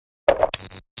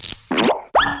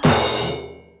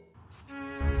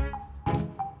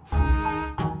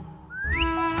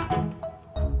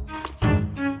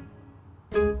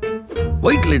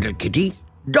Wait, little kitty.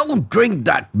 Don't drink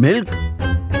that milk.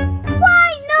 Why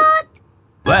not?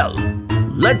 Well,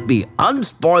 let me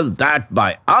unspoil that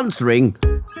by answering,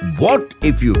 what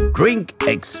if you drink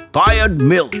expired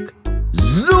milk?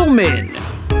 Zoom in!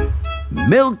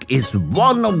 Milk is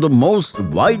one of the most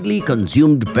widely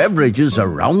consumed beverages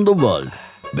around the world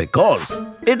because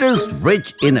it is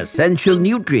rich in essential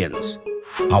nutrients.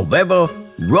 However,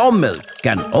 raw milk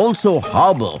can also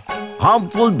harbor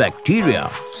harmful bacteria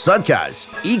such as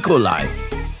E. coli,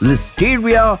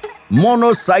 Listeria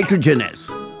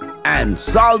monocytogenes, and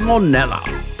Salmonella,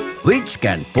 which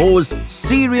can pose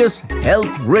serious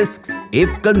health risks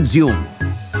if consumed.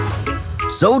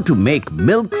 So, to make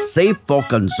milk safe for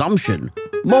consumption,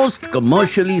 most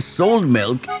commercially sold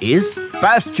milk is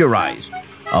pasteurized,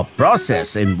 a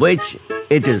process in which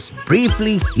it is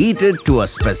briefly heated to a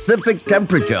specific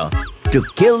temperature to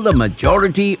kill the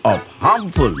majority of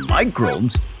harmful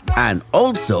microbes and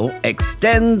also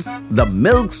extends the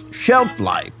milk's shelf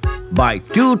life by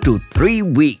 2 to 3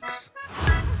 weeks.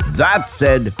 That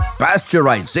said,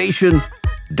 pasteurization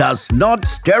does not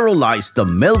sterilize the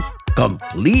milk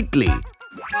completely,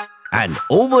 and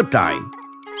over time,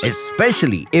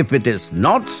 especially if it is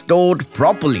not stored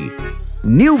properly,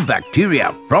 new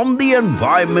bacteria from the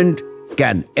environment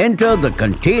can enter the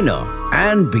container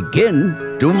and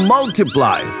begin to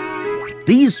multiply.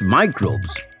 These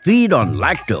microbes feed on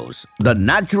lactose, the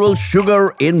natural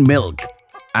sugar in milk,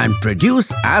 and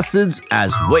produce acids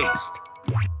as waste,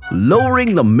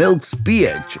 lowering the milk's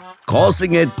pH,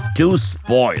 causing it to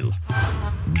spoil.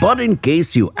 But in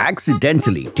case you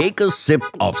accidentally take a sip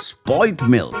of spoiled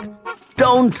milk,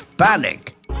 don't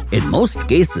panic. In most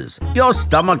cases, your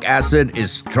stomach acid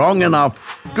is strong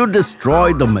enough to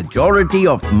destroy the majority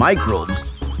of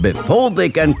microbes before they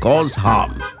can cause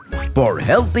harm. For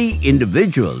healthy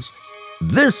individuals,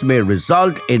 this may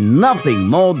result in nothing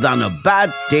more than a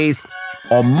bad taste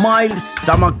or mild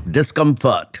stomach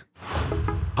discomfort.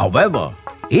 However,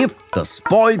 if the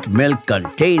spoiled milk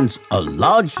contains a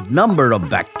large number of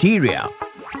bacteria,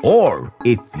 or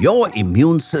if your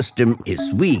immune system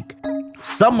is weak,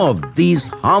 some of these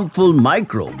harmful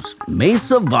microbes may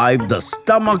survive the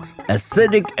stomach's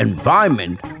acidic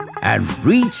environment and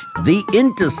reach the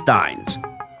intestines,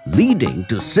 leading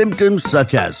to symptoms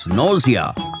such as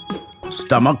nausea,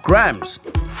 stomach cramps,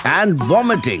 and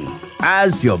vomiting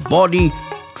as your body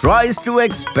tries to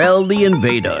expel the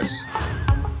invaders.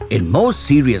 In most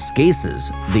serious cases,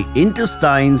 the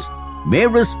intestines may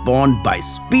respond by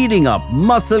speeding up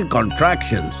muscle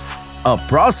contractions, a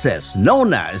process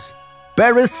known as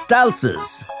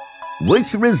peristalsis,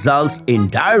 which results in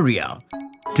diarrhea,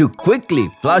 to quickly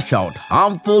flush out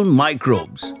harmful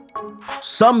microbes.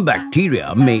 Some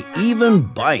bacteria may even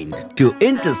bind to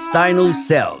intestinal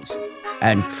cells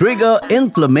and trigger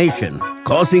inflammation,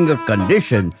 causing a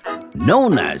condition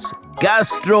known as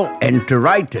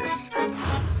gastroenteritis.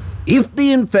 If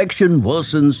the infection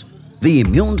worsens, the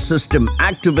immune system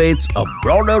activates a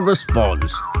broader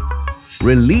response,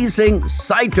 releasing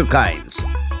cytokines,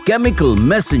 chemical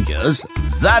messengers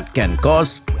that can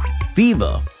cause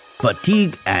fever,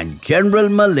 fatigue, and general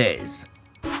malaise.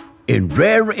 In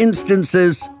rare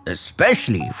instances,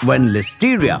 especially when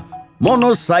Listeria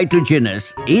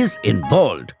monocytogenes is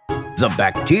involved, the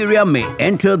bacteria may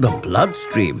enter the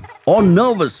bloodstream or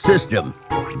nervous system,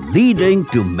 leading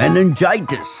to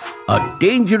meningitis, a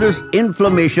dangerous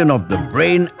inflammation of the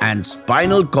brain and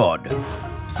spinal cord.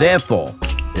 Therefore,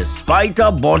 despite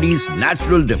our body's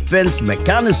natural defense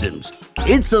mechanisms,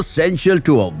 it's essential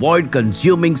to avoid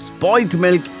consuming spoiled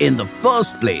milk in the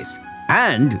first place.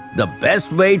 And the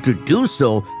best way to do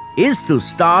so is to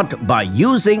start by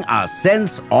using our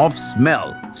sense of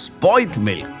smell. Spoiled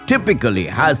milk typically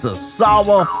has a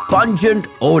sour, pungent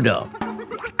odor.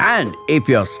 And if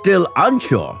you're still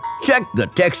unsure, check the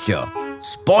texture.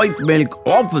 Spoiled milk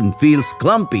often feels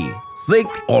clumpy, thick,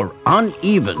 or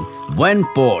uneven when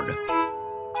poured.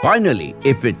 Finally,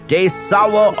 if it tastes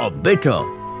sour or bitter,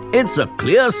 it's a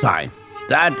clear sign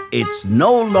that it's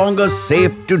no longer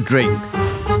safe to drink.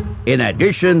 In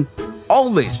addition,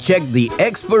 always check the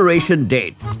expiration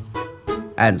date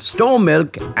and store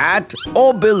milk at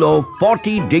or below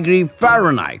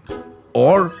 40°F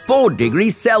or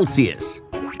 4°C,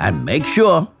 and make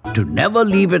sure to never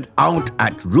leave it out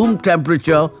at room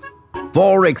temperature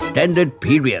for extended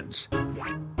periods.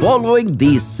 Following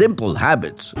these simple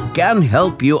habits can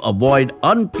help you avoid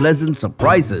unpleasant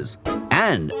surprises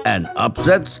and an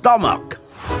upset stomach.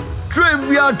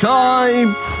 Trivia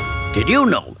time! Did you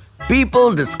know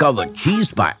people discovered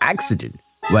cheese by accident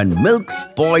when milk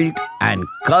spoiled and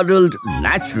curdled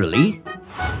naturally?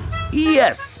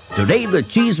 Yes, Today, the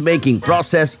cheese-making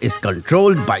process is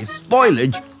controlled by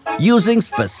spoilage using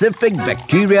specific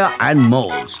bacteria and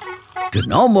molds. To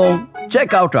know more,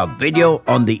 check out our video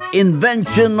on the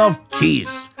invention of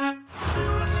cheese.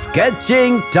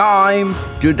 Sketching time!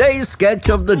 Today's sketch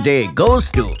of the day goes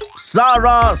to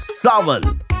Sarah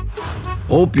Savan.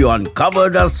 Hope you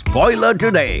uncovered a spoiler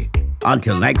today.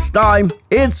 Until next time,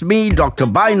 it's me, Dr.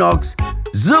 Binocs,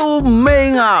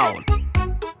 zooming out.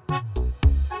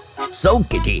 So,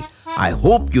 Kitty, I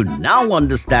hope you now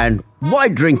understand why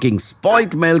drinking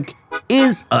spoiled milk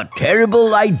is a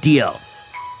terrible idea.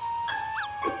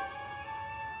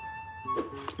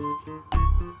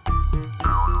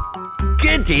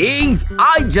 Kitty,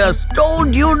 I just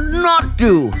told you not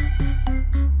to.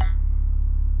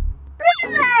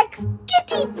 Relax.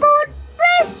 Kitty poured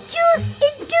fresh juice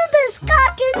into this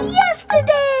carton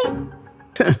yesterday.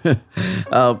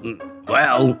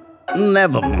 Well,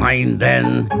 never mind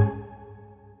then.